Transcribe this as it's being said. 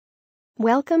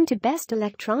Welcome to Best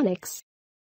Electronics.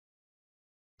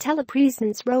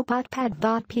 Telepresence Robot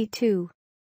PadBot P2.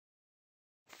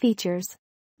 Features.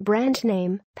 Brand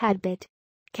name, PadBot.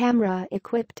 Camera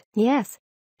equipped, yes.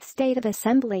 State of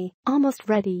assembly, almost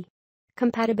ready.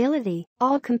 Compatibility,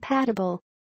 all compatible.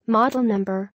 Model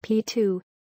number, P2.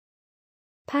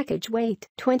 Package weight,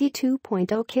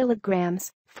 22.0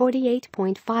 kilograms,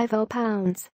 48.50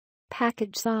 pounds.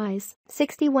 Package size,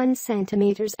 61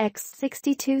 cm x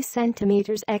 62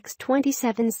 cm x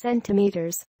 27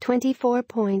 cm,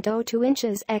 24.02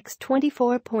 inches x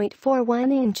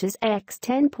 24.41 inches x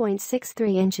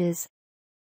 10.63 inches.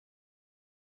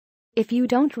 If you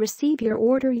don't receive your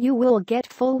order, you will get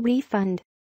full refund.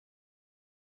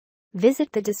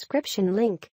 Visit the description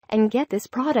link and get this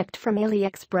product from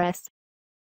AliExpress.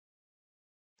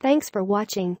 Thanks for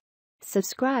watching.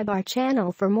 Subscribe our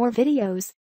channel for more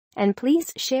videos. And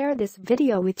please share this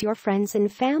video with your friends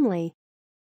and family.